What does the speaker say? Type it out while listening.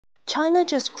China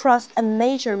just crossed a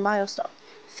major milestone,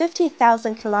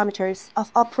 50,000 kilometers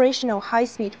of operational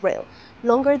high-speed rail,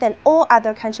 longer than all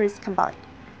other countries combined.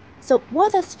 So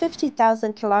what does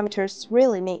 50,000 kilometers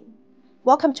really mean?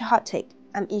 Welcome to Hot Take.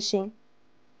 I'm Yixing.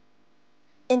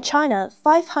 In China,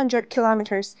 500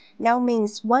 kilometers now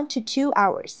means 1 to 2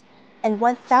 hours, and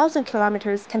 1,000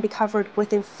 kilometers can be covered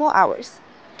within 4 hours,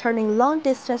 turning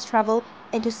long-distance travel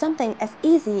into something as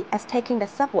easy as taking the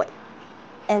subway.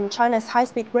 And China's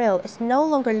high-speed rail is no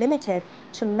longer limited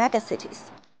to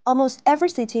megacities. Almost every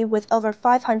city with over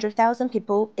 500,000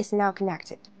 people is now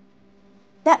connected.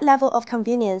 That level of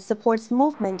convenience supports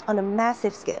movement on a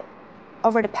massive scale.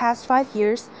 Over the past 5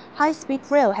 years, high-speed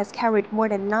rail has carried more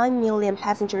than 9 million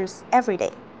passengers every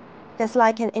day. That's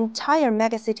like an entire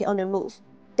megacity on the move,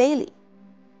 daily.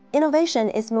 Innovation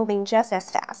is moving just as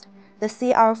fast. The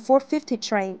CR450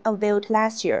 train, unveiled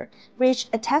last year, reached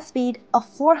a test speed of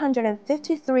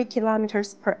 453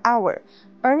 kilometers per hour,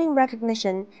 earning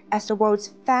recognition as the world's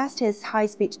fastest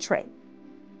high-speed train.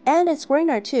 And it's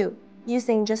greener too,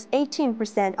 using just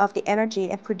 18% of the energy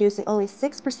and producing only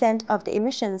 6% of the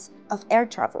emissions of air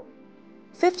travel.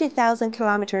 50,000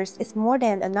 kilometers is more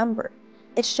than a number.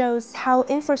 It shows how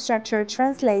infrastructure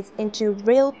translates into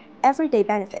real, everyday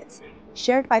benefits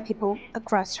shared by people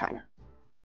across China.